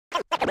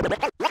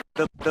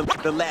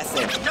The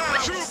lesson.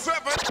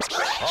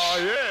 Oh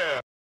yeah.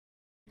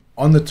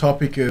 On the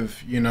topic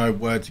of, you know,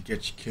 words that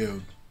get you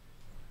killed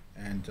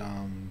and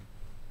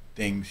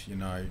things, you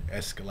know,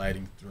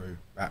 escalating through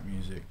rap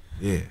music.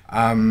 Yeah.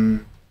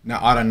 Now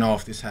I don't know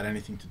if this had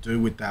anything to do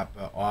with that,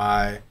 but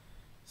I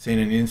seen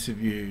an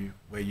interview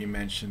where you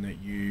mentioned that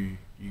you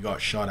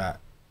got shot at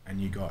and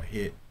you got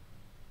hit.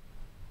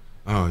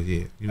 Oh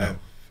yeah. You know.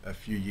 A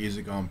few years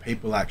ago, and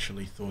people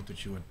actually thought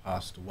that you had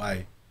passed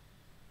away.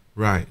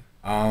 Right.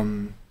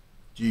 Do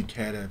you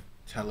care to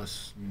tell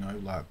us, you know,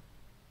 like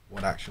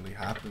what actually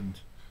happened?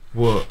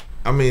 Well,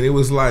 I mean, it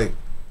was like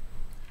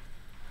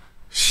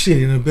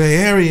shit in the Bay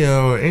Area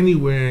or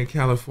anywhere in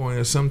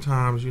California.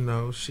 Sometimes, you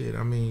know, shit.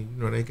 I mean,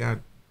 you know, they got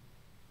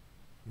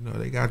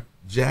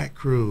jack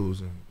crews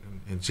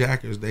and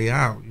jackers. They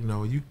out. You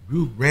know, you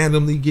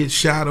randomly get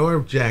shot or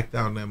jacked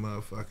out in that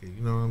motherfucker.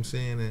 You know what I'm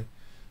saying?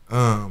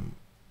 And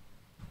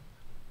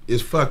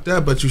it's fucked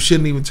up, but you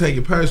shouldn't even take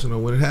it personal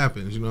when it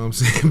happens. You know what I'm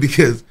saying?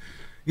 Because,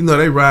 you know,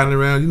 they riding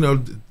around. You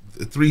know,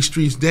 3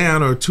 streets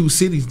down or 2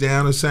 cities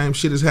down, the same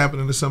shit is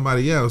happening to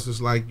somebody else. It's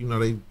like, you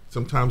know,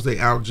 sometimes they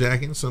out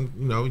jacking, some,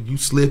 you know, you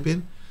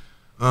slipping.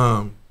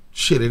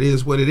 Shit, it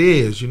is what it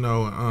is, you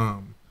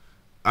know.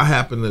 I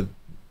happen to,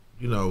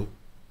 you know,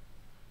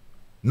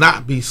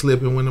 not be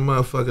slipping when the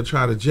motherfucker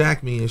try to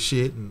jack me and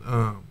shit, and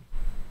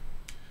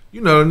you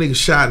know, the nigga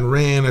shot and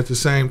ran at the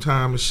same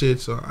time and shit.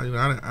 So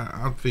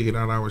I figured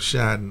out I was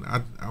shot, and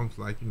I was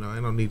like, you know, I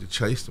don't need to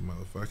chase the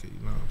motherfucker. You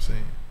know what I'm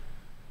saying?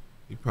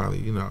 He probably,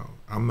 you know,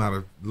 I'm not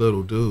a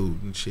little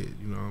dude and shit.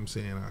 You know what I'm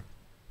saying?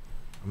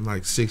 I'm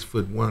like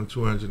 6'1",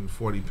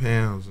 240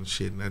 pounds and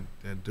shit, and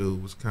that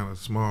dude was kind of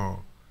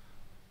small.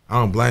 I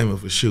don't blame him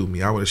for shooting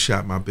me. I would have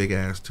shot my big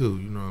ass too.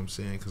 You know what I'm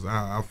saying? Because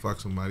I'll fuck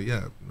somebody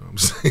up. You know what I'm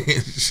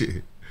saying?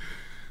 Shit.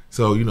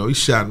 So, you know, he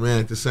shot and ran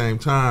at the same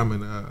time,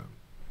 and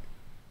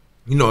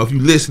you know, if you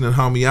listening,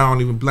 homie, I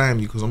don't even blame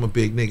you because I'm a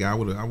big nigga. I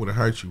would have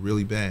hurt you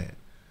really bad.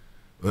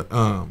 But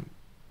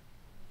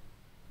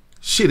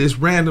shit, it's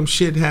random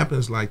shit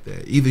happens like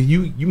that. Either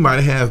you might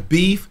have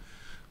beef.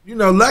 You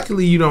know,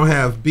 luckily you don't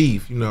have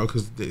beef, you know,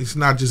 because it's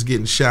not just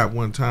getting shot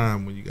one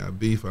time when you got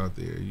beef out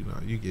there. You know,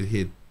 you get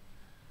hit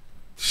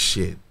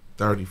shit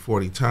 30,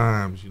 40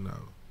 times, you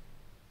know.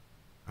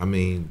 I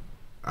mean,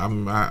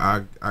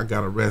 I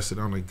got arrested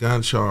on a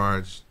gun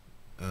charge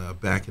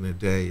back in the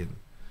day, and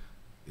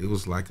it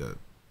was like a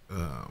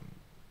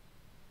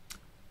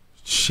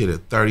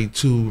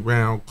 32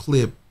 round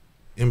clip,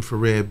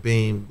 infrared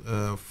beam,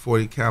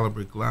 40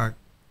 caliber Glock.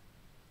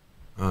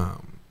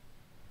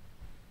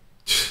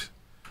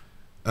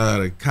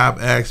 The cop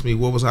asked me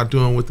what was I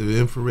doing with the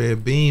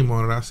infrared beam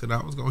on it. I said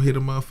I was gonna hit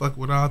a motherfucker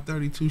with all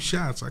 32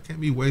 shots. I can't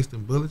be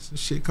wasting bullets. This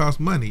shit costs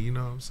money, you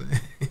know what I'm saying?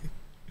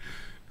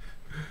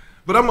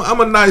 But I'm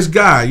a nice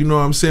guy, you know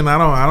what I'm saying? I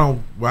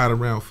don't ride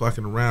around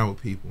fucking around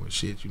with people and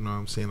shit, you know what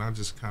I'm saying?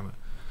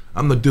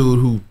 I'm the dude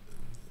who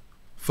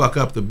fuck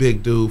up the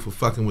big dude for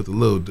fucking with the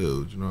little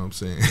dude, you know what I'm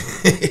saying?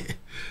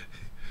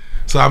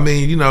 So I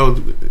mean, you know,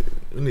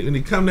 when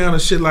you come down to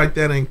shit like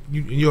that and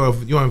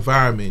your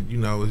environment, you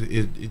know,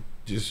 it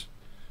just,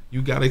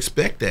 you gotta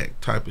expect that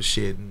type of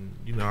shit. And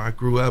you know, I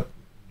grew up,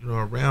 you know,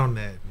 around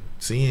that, and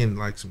seeing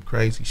like some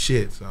crazy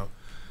shit. So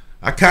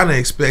I kind of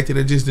expected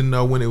it, just didn't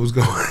know when it was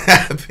gonna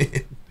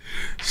happen.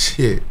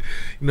 Shit,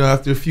 you know,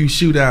 after a few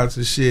shootouts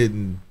and shit,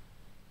 and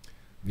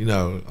you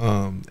know,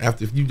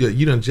 after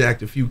you done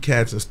jacked a few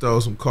cats and stole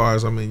some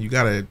cars, I mean, you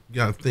gotta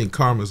think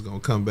karma's gonna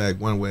come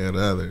back one way or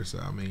the other. So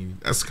I mean,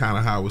 that's kind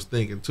of how I was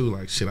thinking too.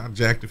 Like, shit, I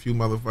jacked a few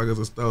motherfuckers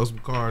and stole some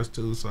cars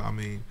too. So I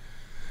mean,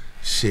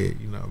 shit,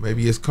 you know,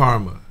 maybe it's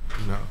karma,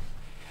 you know.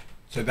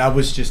 So that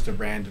was just a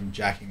random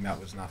jacking. That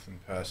was nothing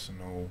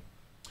personal.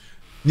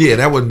 Yeah,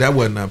 that wasn't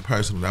nothing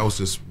personal. That was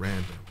just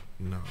random,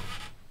 you know.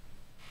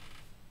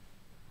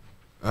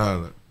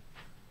 I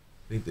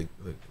think the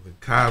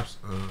cops.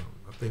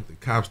 I think the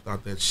cops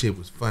thought that shit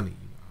was funny, you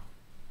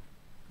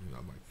know. You know,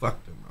 I'm like, fuck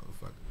them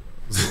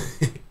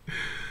motherfuckers.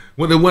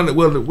 when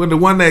the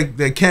one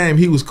that came,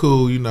 he was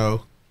cool, you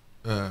know.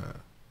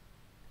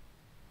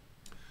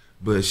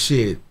 But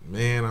shit,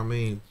 man, I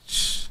mean,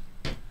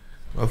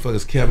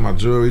 motherfuckers kept my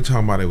jewelry,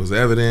 talking about it was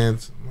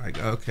evidence. I'm like,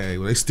 okay,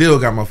 well, they still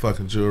got my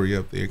fucking jewelry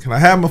up there. Can I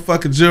have my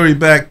fucking jewelry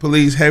back,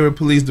 police? Hayward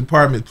Police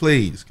Department,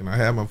 please. Can I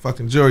have my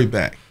fucking jewelry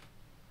back?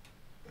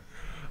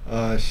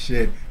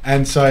 Shit.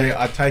 And so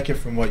I take it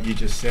from what you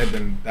just said,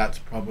 then that's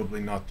probably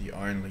not the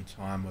only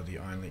time or the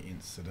only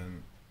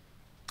incident.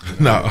 You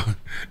know?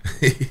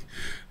 No.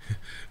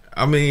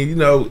 I mean,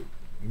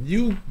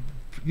 you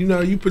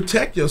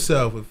protect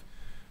yourself.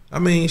 I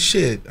mean,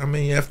 shit. I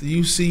mean, after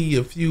you see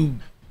a few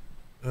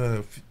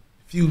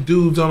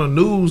dudes on the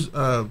news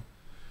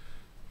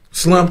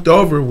slumped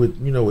over with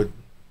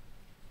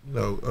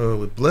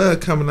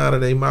blood coming out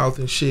of their mouth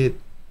and shit,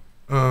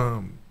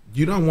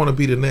 you don't want to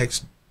be the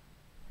next.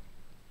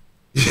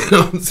 You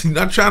know, you're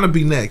not trying to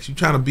be next. You're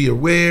trying to be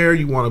aware.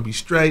 You want to be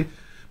straight,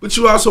 but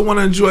you also want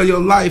to enjoy your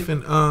life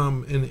and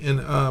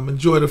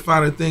enjoy the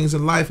finer things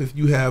in life. If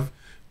you have,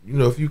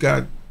 if you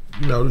got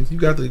you know, if you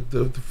got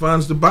the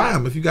funds to buy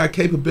them, if you got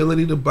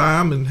capability to buy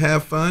them and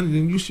have fun,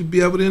 then you should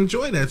be able to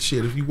enjoy that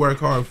shit if you work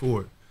hard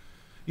for it.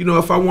 You know,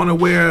 if I want to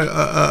wear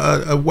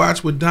a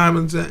watch with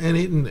diamonds in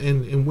it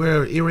and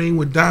wear an earring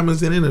with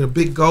diamonds in it and a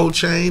big gold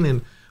chain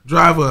and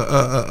drive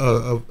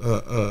a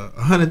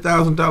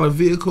 $100,000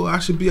 vehicle, I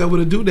should be able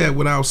to do that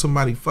without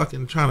somebody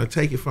fucking trying to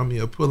take it from me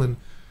or pulling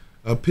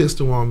a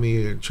pistol on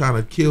me or trying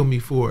to kill me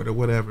for it or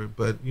whatever.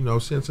 But, you know,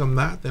 since I'm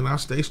not, then I'll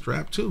stay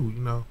strapped too,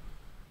 you know.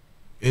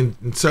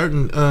 In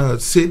certain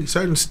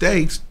certain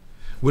states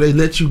where they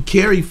let you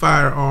carry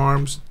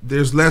firearms,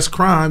 there's less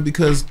crime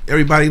because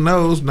everybody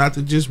knows not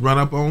to just run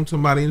up on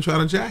somebody and try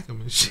to jack them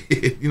and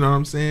shit. You know what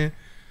I'm saying?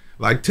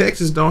 Like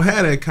Texas don't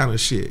have that kind of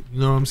shit. You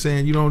know what I'm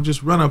saying? You don't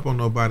just run up on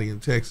nobody in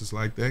Texas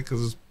like that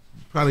because it's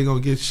probably gonna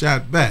get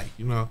shot back.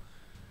 You know.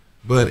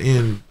 But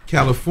in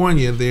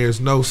California, there's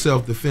no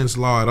self-defense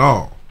law at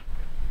all,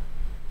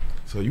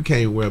 so you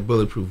can't even wear a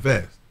bulletproof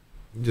vest.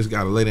 You just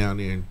gotta lay down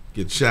there and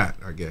get shot,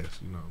 I guess,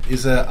 you know.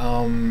 Is it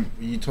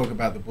you talk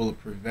about the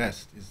bulletproof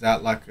vest? Is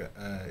that like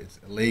it's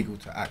illegal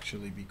to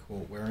actually be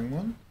caught wearing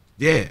one?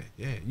 Yeah.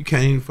 You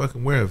can't even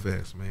fucking wear a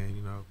vest, man.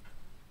 You know.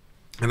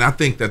 And I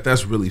think that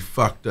that's really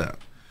fucked up,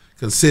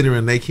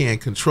 considering they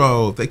can't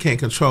control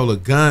a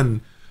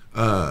gun.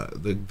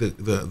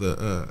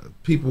 The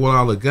people with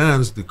all the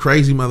guns, the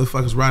crazy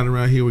motherfuckers riding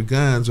around here with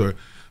guns, or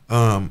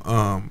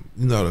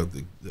you know,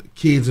 the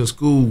kids in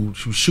school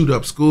who shoot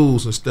up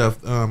schools and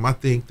stuff. I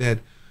think that,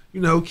 you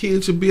know,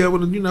 kids should be able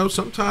to, you know,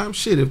 sometimes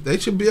shit, if they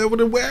should be able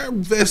to wear a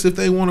vest if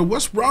they want to.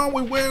 What's wrong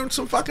with wearing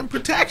some fucking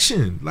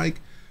protection?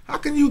 Like, how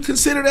can you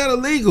consider that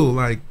illegal?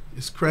 Like,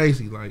 it's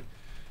crazy. Like,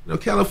 you know,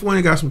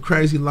 California got some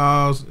crazy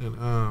laws, and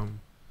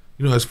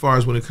you know, as far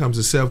as when it comes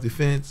to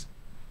self-defense,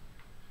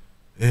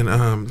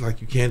 and like,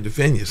 you can't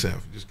defend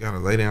yourself. You just gotta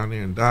lay down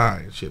there and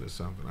die and shit or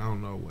something. I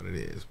don't know what it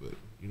is, but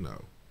you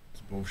know,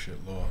 it's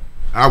bullshit law.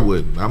 I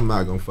wouldn't. I'm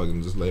not gonna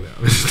fucking just lay down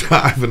and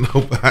die for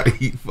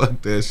nobody.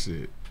 Fuck that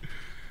shit.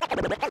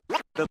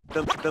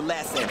 The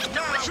lesson.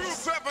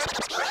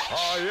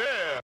 Oh, yeah.